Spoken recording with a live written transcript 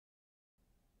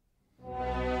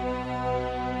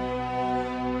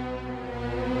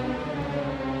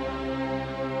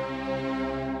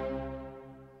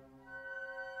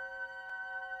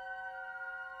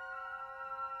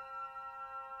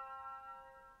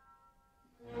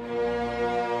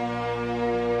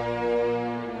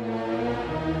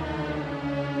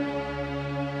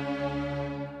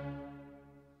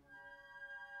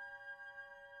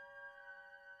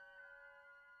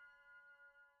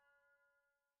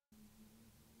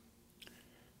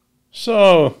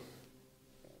So,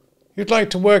 you'd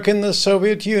like to work in the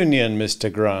Soviet Union,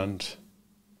 Mr. Grant?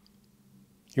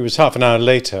 It was half an hour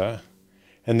later,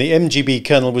 and the MGB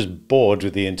colonel was bored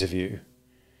with the interview.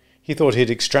 He thought he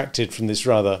had extracted from this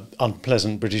rather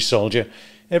unpleasant British soldier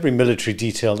every military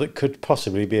detail that could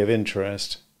possibly be of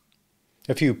interest.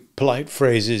 A few polite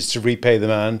phrases to repay the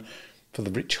man for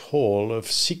the rich haul of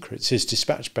secrets his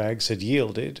dispatch bags had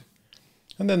yielded,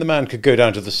 and then the man could go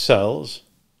down to the cells,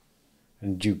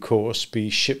 and in due course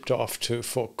be shipped off to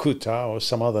Vorkuta or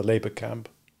some other labour camp.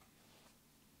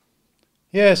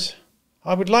 Yes,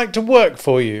 I would like to work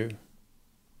for you.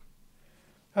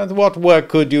 And what work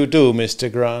could you do,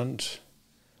 Mr. Grant?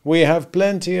 We have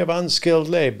plenty of unskilled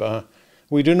labour.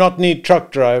 We do not need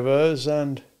truck drivers,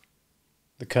 and...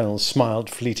 The colonel smiled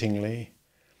fleetingly.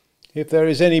 If there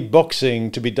is any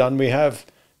boxing to be done, we have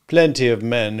plenty of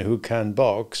men who can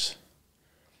box.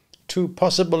 2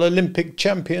 possible Olympic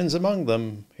champions among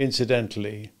them,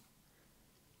 incidentally.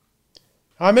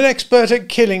 I'm an expert at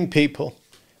killing people.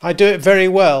 I do it very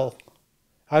well.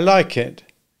 I like it.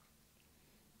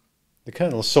 The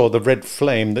colonel saw the red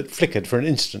flame that flickered for an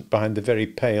instant behind the very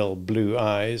pale blue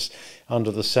eyes under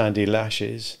the sandy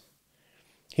lashes.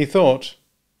 He thought,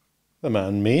 the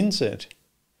man means it.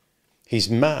 He's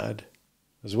mad,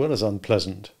 as well as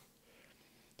unpleasant.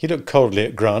 He looked coldly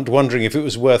at Grant, wondering if it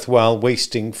was worthwhile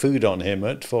wasting food on him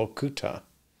at Vorkuta.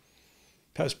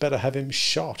 Perhaps better have him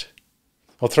shot,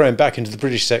 or throw him back into the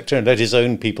British sector and let his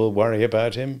own people worry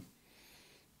about him.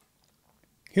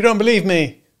 You don't believe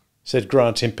me, said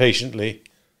Grant impatiently.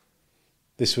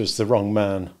 This was the wrong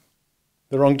man,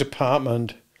 the wrong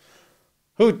department.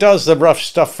 Who does the rough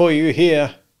stuff for you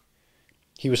here?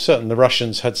 He was certain the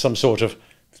Russians had some sort of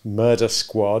murder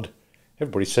squad.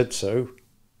 Everybody said so.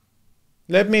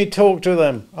 Let me talk to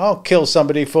them. I'll kill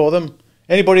somebody for them.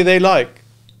 Anybody they like.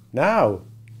 Now.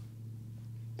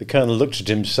 The colonel looked at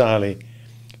him sourly.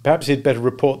 Perhaps he'd better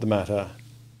report the matter.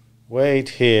 Wait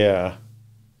here.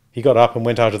 He got up and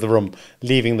went out of the room,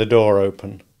 leaving the door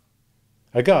open.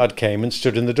 A guard came and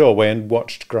stood in the doorway and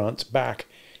watched Grant's back,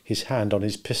 his hand on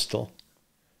his pistol.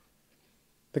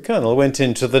 The colonel went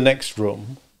into the next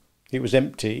room. It was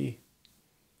empty.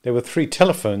 There were 3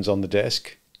 telephones on the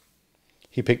desk.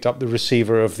 He picked up the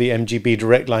receiver of the MGB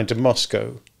direct line to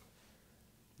Moscow.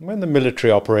 When the military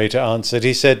operator answered,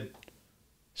 he said,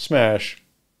 Smash.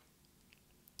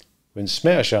 When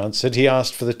Smash answered, he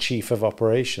asked for the chief of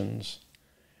operations.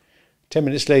 10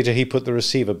 minutes later, he put the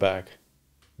receiver back.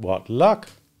 What luck!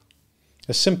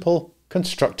 A simple,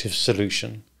 constructive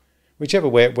solution. Whichever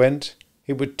way it went,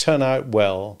 it would turn out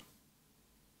well.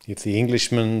 If the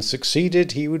Englishman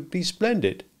succeeded, he would be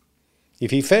splendid.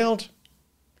 If he failed,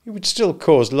 he would still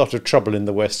cause a lot of trouble in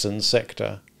the western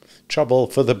sector. Trouble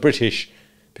for the British,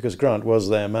 because Grant was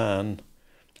their man.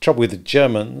 Trouble with the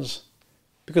Germans,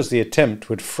 because the attempt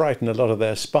would frighten a lot of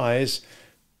their spies.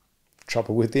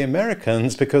 Trouble with the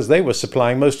Americans, because they were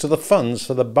supplying most of the funds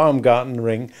for the Baumgarten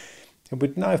ring, and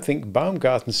would now think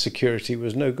Baumgarten's security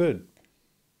was no good.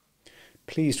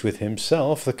 Pleased with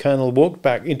himself, the colonel walked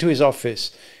back into his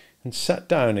office and sat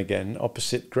down again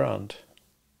opposite Grant.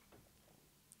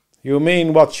 You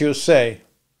mean what you say?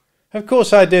 Of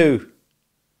course I do.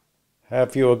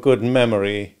 Have you a good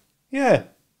memory? Yeah.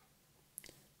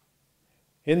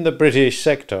 In the British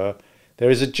sector, there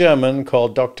is a German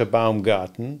called Dr.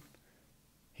 Baumgarten.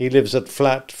 He lives at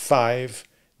flat 5,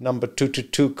 number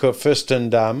 222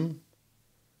 Kurfürstendamm.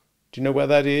 Do you know where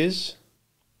that is?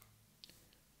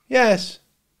 Yes.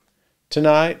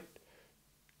 Tonight,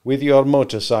 with your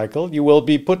motorcycle, you will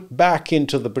be put back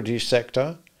into the British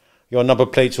sector. Your number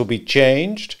plates will be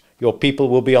changed. Your people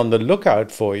will be on the lookout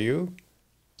for you.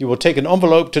 You will take an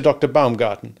envelope to Dr.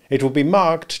 Baumgarten. It will be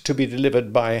marked to be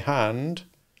delivered by hand.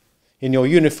 In your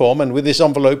uniform and with this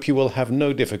envelope you will have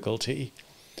no difficulty.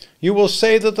 You will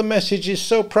say that the message is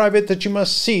so private that you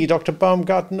must see Dr.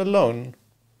 Baumgarten alone.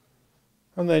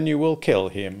 And then you will kill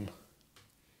him.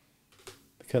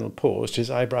 The colonel paused, his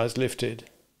eyebrows lifted.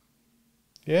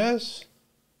 Yes?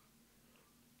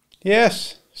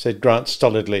 Yes, said Grant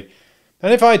stolidly.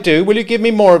 And if I do, will you give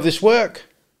me more of this work?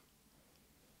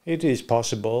 It is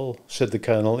possible, said the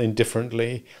colonel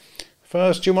indifferently.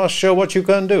 First you must show what you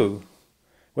can do.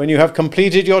 When you have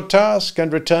completed your task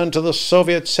and returned to the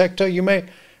Soviet sector, you may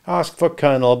ask for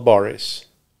Colonel Boris.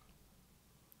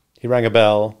 He rang a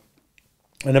bell,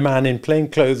 and a man in plain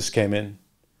clothes came in.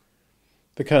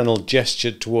 The colonel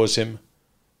gestured towards him.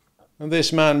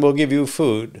 This man will give you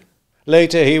food.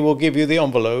 Later he will give you the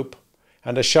envelope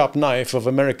and a sharp knife of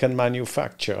American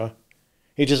manufacture.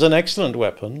 It is an excellent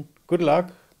weapon. Good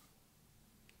luck.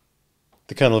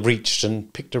 The colonel reached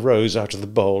and picked a rose out of the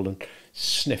bowl and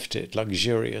sniffed it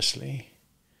luxuriously.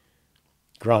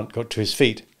 Grant got to his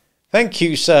feet. "Thank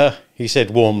you, sir," he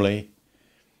said warmly.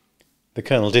 The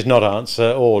colonel did not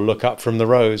answer or look up from the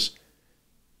rows.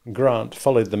 Grant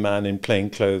followed the man in plain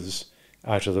clothes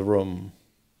out of the room.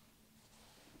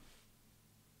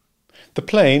 The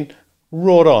plane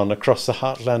roared on across the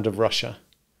heartland of Russia.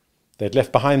 They had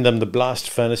left behind them the blast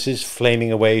furnaces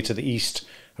flaming away to the east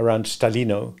around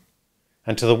Stalino,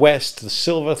 and to the west the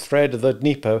silver thread of the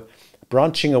Dnieper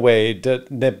branching away to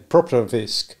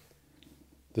Dnepropetrovsk.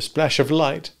 The splash of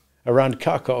light around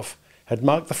Kharkov had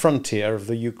marked the frontier of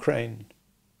the Ukraine.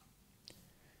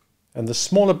 And the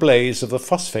smaller blaze of the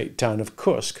phosphate town of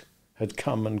Kursk had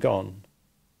come and gone.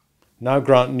 Now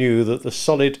Grant knew that the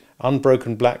solid,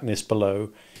 unbroken blackness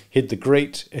below hid the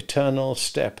great, eternal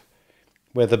steppe,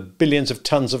 where the billions of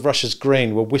tons of Russia's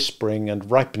grain were whispering and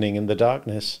ripening in the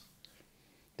darkness.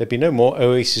 There'd be no more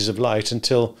oases of light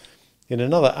until, in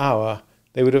another hour,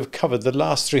 they would have covered the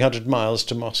last 300 miles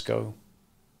to Moscow.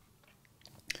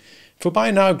 For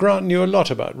by now Grant knew a lot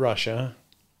about Russia.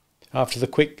 After the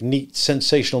quick, neat,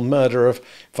 sensational murder of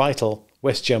vital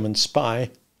West German spy,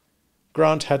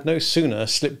 Grant had no sooner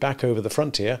slipped back over the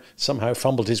frontier, somehow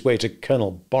fumbled his way to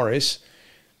Colonel Boris,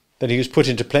 than he was put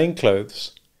into plain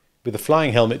clothes, with a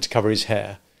flying helmet to cover his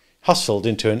hair, hustled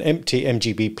into an empty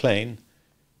MGB plane,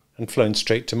 and flown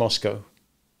straight to Moscow.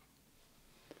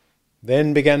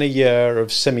 Then began a year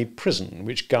of semi-prison,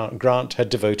 which Grant had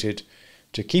devoted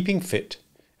to keeping fit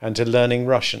and to learning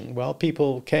Russian, while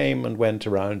people came and went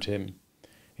around him.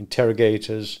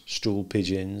 Interrogators, stool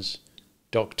pigeons,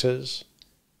 doctors.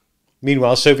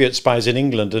 Meanwhile, Soviet spies in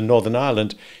England and Northern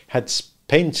Ireland had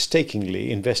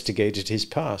painstakingly investigated his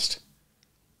past.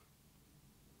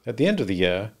 At the end of the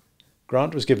year,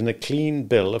 Grant was given a clean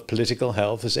bill of political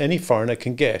health as any foreigner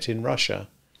can get in Russia.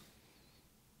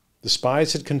 The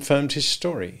spies had confirmed his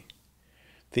story.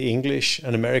 The English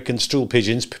and American stool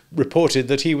pigeons reported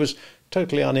that he was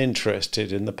totally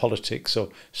uninterested in the politics or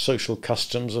social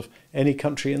customs of any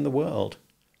country in the world.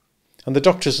 And the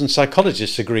doctors and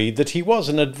psychologists agreed that he was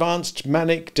an advanced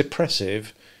manic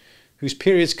depressive whose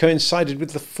periods coincided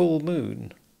with the full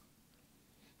moon.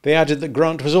 They added that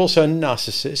Grant was also a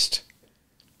narcissist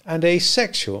and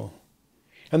asexual,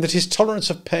 and that his tolerance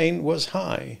of pain was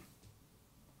high.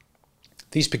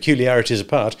 These peculiarities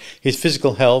apart, his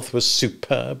physical health was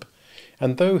superb,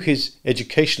 and though his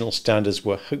educational standards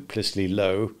were hopelessly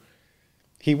low,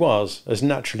 he was as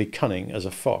naturally cunning as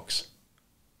a fox.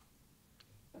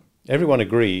 Everyone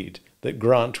agreed that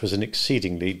Grant was an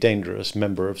exceedingly dangerous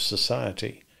member of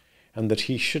society, and that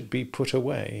he should be put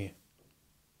away.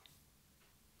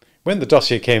 When the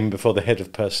dossier came before the head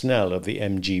of personnel of the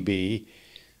MGB,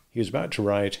 he was about to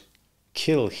write,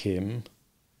 "Kill him,"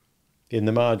 in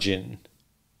the margin,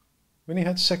 when he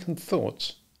had second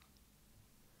thoughts.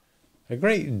 A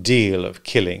great deal of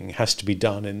killing has to be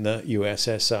done in the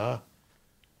USSR,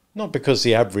 not because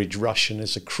the average Russian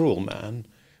is a cruel man,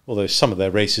 although some of their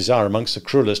races are amongst the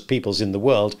cruelest peoples in the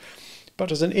world,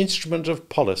 but as an instrument of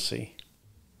policy.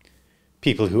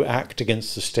 People who act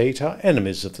against the state are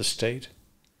enemies of the state,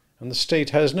 and the state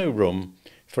has no room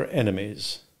for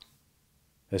enemies.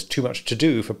 There's too much to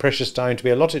do for precious time to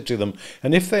be allotted to them,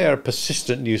 and if they are a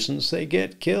persistent nuisance, they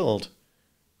get killed.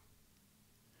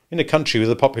 In a country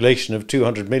with a population of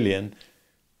 200 million,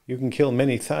 you can kill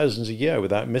many thousands a year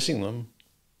without missing them.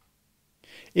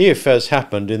 If, as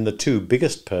happened in the two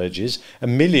biggest purges,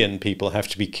 1 million people have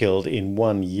to be killed in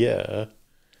 1 year,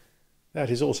 that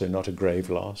is also not a grave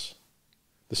loss.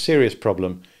 The serious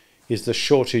problem is the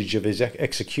shortage of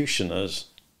executioners.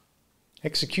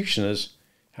 Executioners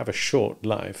have a short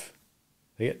life.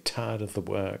 They get tired of the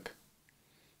work.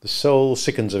 The soul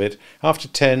sickens of it. After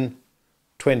 10,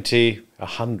 20,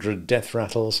 100 death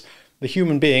rattles, the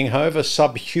human being, however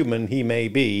subhuman he may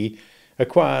be,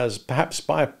 acquires, perhaps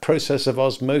by a process of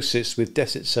osmosis with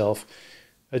death itself,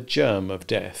 a germ of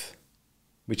death,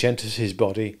 which enters his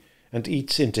body and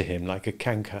eats into him like a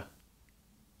canker.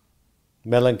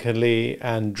 Melancholy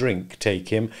and drink take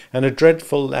him, and a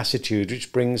dreadful lassitude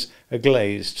which brings a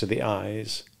glaze to the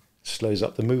eyes, slows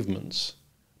up the movements,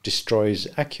 destroys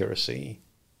accuracy.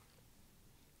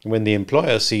 When the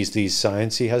employer sees these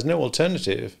signs, he has no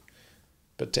alternative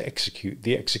but to execute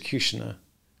the executioner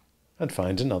and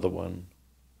find another one.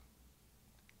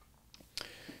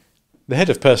 The head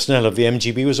of personnel of the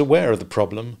MGB was aware of the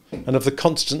problem and of the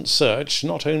constant search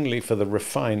not only for the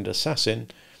refined assassin,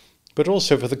 but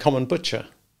also for the common butcher.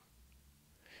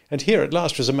 And here at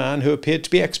last was a man who appeared to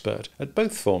be expert at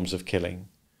both forms of killing,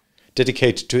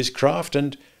 dedicated to his craft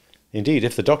and, indeed,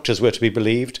 if the doctors were to be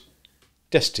believed,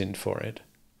 destined for it.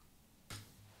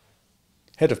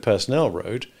 Head of personnel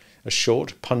wrote, a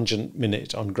short, pungent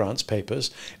minute on Grant's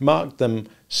papers, marked them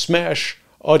Smash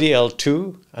ODL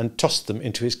 2 and tossed them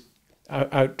into his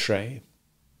out tray.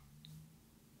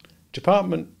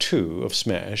 Department 2 of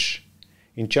Smash,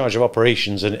 in charge of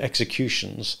operations and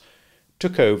executions,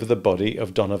 took over the body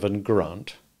of Donovan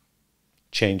Grant,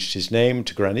 changed his name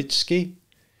to Granitsky,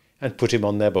 and put him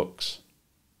on their books.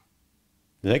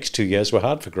 The next 2 years were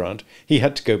hard for Grant. He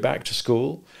had to go back to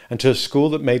school, and to a school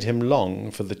that made him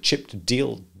long for the chipped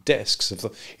deal desks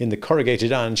in the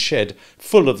corrugated iron shed,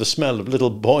 full of the smell of little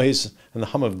boys and the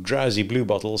hum of drowsy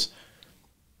bluebottles,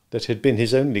 that had been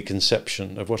his only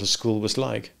conception of what a school was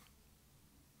like.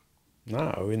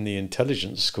 Now, in the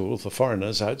intelligence school for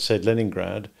foreigners outside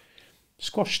Leningrad,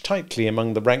 squashed tightly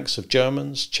among the ranks of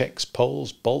Germans, Czechs,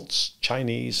 Poles, Balts,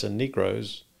 Chinese and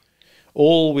Negroes,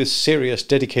 all with serious,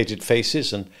 dedicated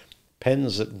faces and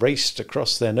pens that raced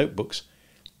across their notebooks,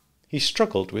 he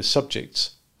struggled with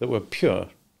subjects that were pure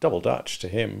double Dutch to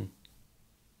him.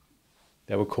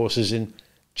 There were courses in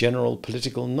general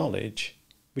political knowledge,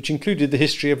 which included the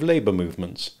history of labour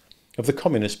movements, of the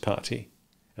Communist Party,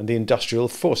 and the industrial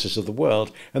forces of the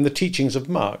world, and the teachings of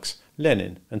Marx,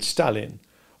 Lenin, and Stalin,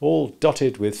 all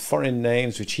dotted with foreign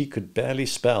names which he could barely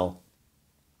spell.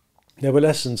 There were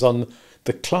lessons on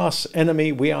the class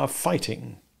enemy we are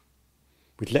fighting,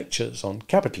 with lectures on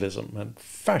capitalism and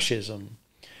fascism,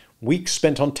 weeks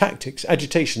spent on tactics,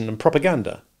 agitation and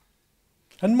propaganda,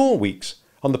 and more weeks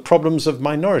on the problems of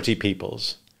minority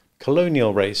peoples,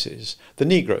 colonial races, the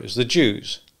Negroes, the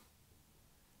Jews.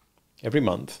 Every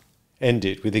month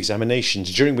ended with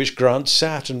examinations during which Grant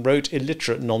sat and wrote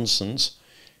illiterate nonsense,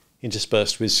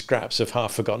 interspersed with scraps of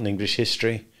half-forgotten English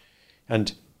history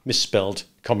and misspelled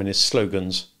communist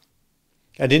slogans,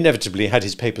 and inevitably had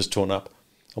his papers torn up,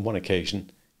 on one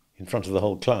occasion, in front of the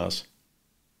whole class.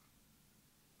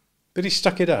 But he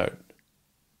stuck it out,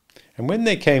 and when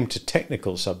they came to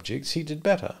technical subjects, he did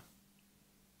better.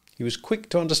 He was quick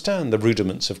to understand the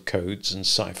rudiments of codes and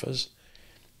ciphers,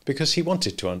 because he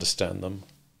wanted to understand them.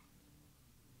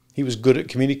 He was good at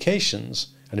communications,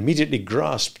 and immediately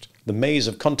grasped the maze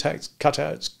of contacts,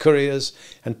 cutouts, couriers,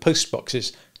 and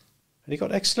postboxes, and he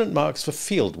got excellent marks for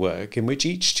field work, in which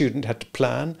each student had to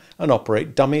plan and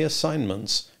operate dummy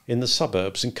assignments in the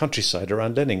suburbs and countryside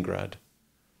around Leningrad.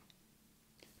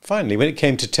 Finally, when it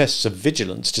came to tests of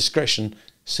vigilance, discretion,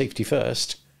 safety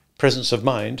first, presence of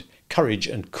mind, courage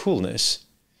and coolness,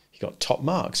 he got top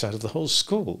marks out of the whole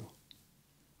school.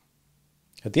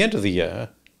 At the end of the year,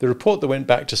 the report that went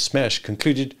back to Smersh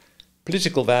concluded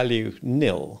political value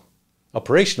nil,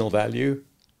 operational value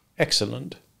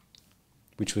excellent,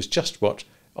 which was just what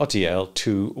OTL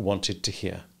 2 wanted to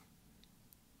hear.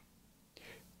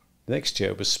 The next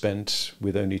year was spent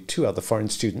with only 2 other foreign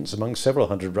students among several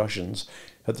hundred Russians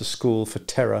at the School for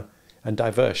Terror and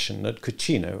Diversion at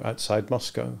Kuchino outside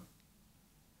Moscow.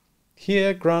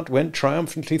 Here Grant went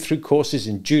triumphantly through courses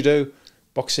in judo,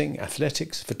 boxing,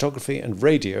 athletics, photography and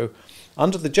radio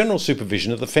under the general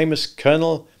supervision of the famous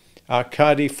Colonel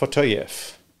Arkady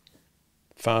Fotoyev,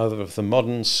 father of the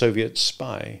modern Soviet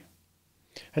spy,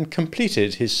 and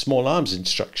completed his small arms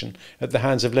instruction at the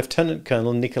hands of Lieutenant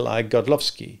Colonel Nikolai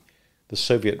Godlovsky, the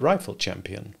Soviet rifle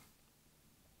champion.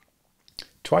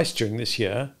 Twice during this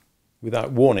year,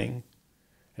 without warning,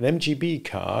 an MGB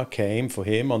car came for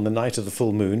him on the night of the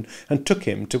full moon and took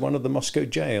him to one of the Moscow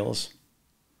jails.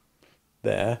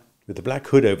 There, with the black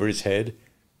hood over his head,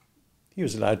 he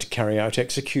was allowed to carry out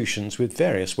executions with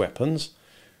various weapons: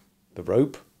 the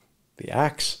rope, the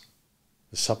axe,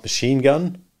 the submachine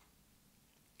gun.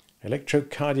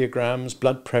 Electrocardiograms,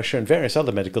 blood pressure and various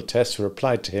other medical tests were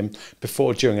applied to him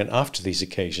before, during and after these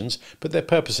occasions, but their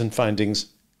purpose and findings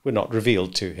were not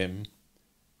revealed to him.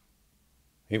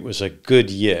 It was a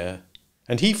good year,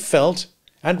 and he felt,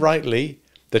 and rightly,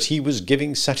 that he was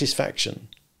giving satisfaction.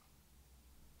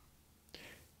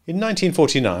 In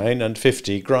 1949 and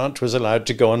 50, Grant was allowed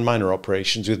to go on minor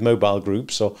operations with mobile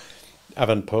groups or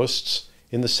avantposts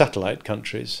in the satellite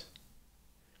countries.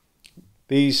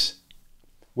 These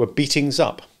were beatings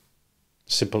up,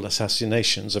 simple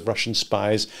assassinations of Russian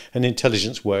spies and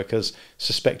intelligence workers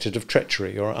suspected of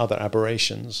treachery or other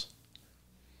aberrations.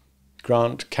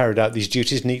 Grant carried out these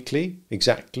duties neatly,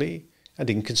 exactly, and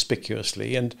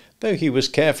inconspicuously, and though he was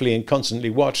carefully and constantly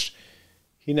watched,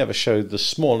 he never showed the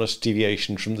smallest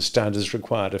deviation from the standards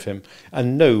required of him,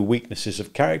 and no weaknesses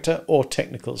of character or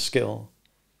technical skill.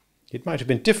 It might have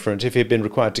been different if he had been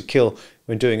required to kill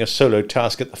when doing a solo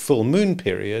task at the full moon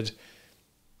period,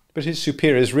 but his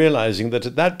superiors, realizing that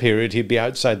at that period he'd be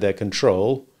outside their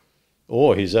control,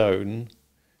 or his own,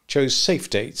 chose safe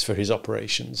dates for his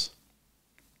operations.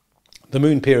 The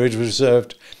moon period was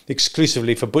reserved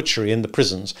exclusively for butchery in the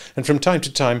prisons, and from time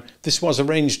to time this was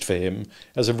arranged for him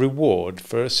as a reward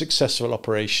for a successful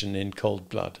operation in cold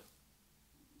blood.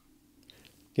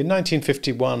 In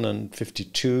 1951 and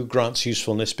 52, Grant's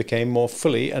usefulness became more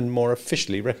fully and more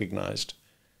officially recognised.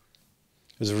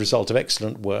 As a result of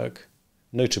excellent work,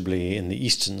 notably in the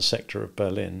eastern sector of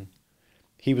Berlin,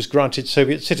 he was granted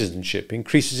Soviet citizenship,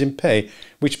 increases in pay,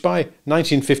 which by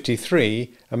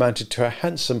 1953 amounted to a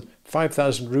handsome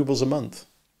 5,000 rubles a month.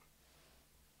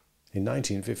 In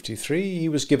 1953 he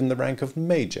was given the rank of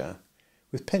Major,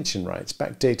 with pension rights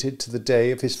backdated to the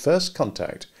day of his first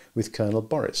contact with Colonel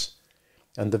Boris,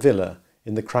 and the villa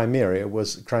in the Crimea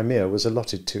was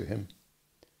allotted to him.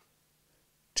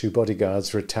 2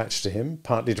 bodyguards were attached to him,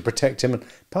 partly to protect him and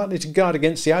partly to guard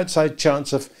against the outside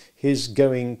chance of his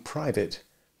going private,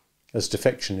 as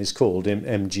defection is called in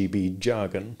MGB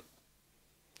jargon.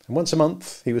 And once a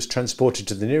month he was transported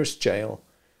to the nearest jail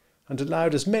and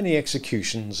allowed as many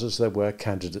executions as there were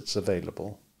candidates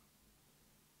available.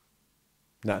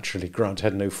 Naturally, Grant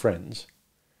had no friends.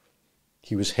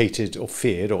 He was hated or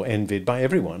feared or envied by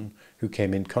everyone who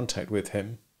came in contact with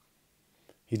him.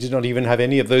 He did not even have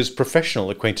any of those professional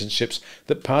acquaintanceships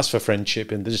that pass for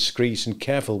friendship in the discreet and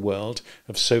careful world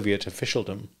of Soviet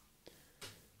officialdom.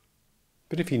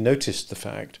 But if he noticed the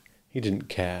fact, he didn't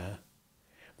care.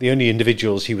 The only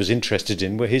individuals he was interested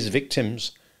in were his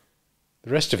victims.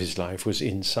 The rest of his life was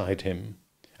inside him,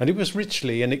 and it was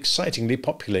richly and excitingly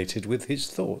populated with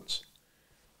his thoughts.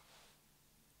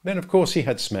 Then, of course, he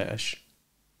had Smersh.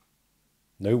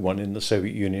 No one in the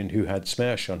Soviet Union who had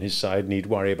Smersh on his side need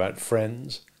worry about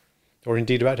friends, or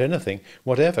indeed about anything,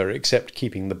 whatever, except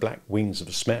keeping the black wings of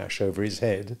Smersh over his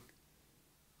head.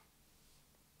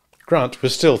 Grant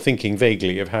was still thinking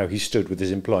vaguely of how he stood with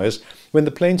his employers when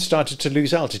the plane started to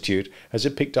lose altitude as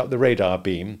it picked up the radar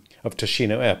beam of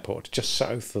Tushino Airport, just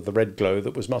south of the red glow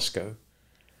that was Moscow.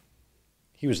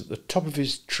 He was at the top of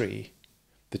his tree,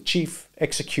 the chief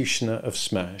executioner of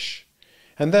Smash,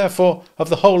 and therefore of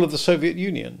the whole of the Soviet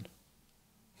Union.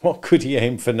 What could he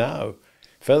aim for now?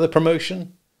 Further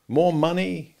promotion? More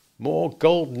money? More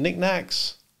gold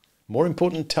knickknacks? More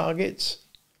important targets?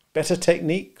 Better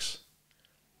techniques?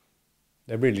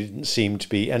 There really didn't seem to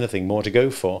be anything more to go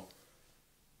for.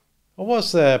 Or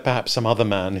was there perhaps some other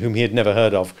man whom he had never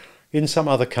heard of, in some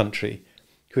other country,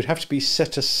 who would have to be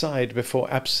set aside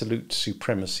before absolute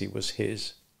supremacy was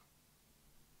his?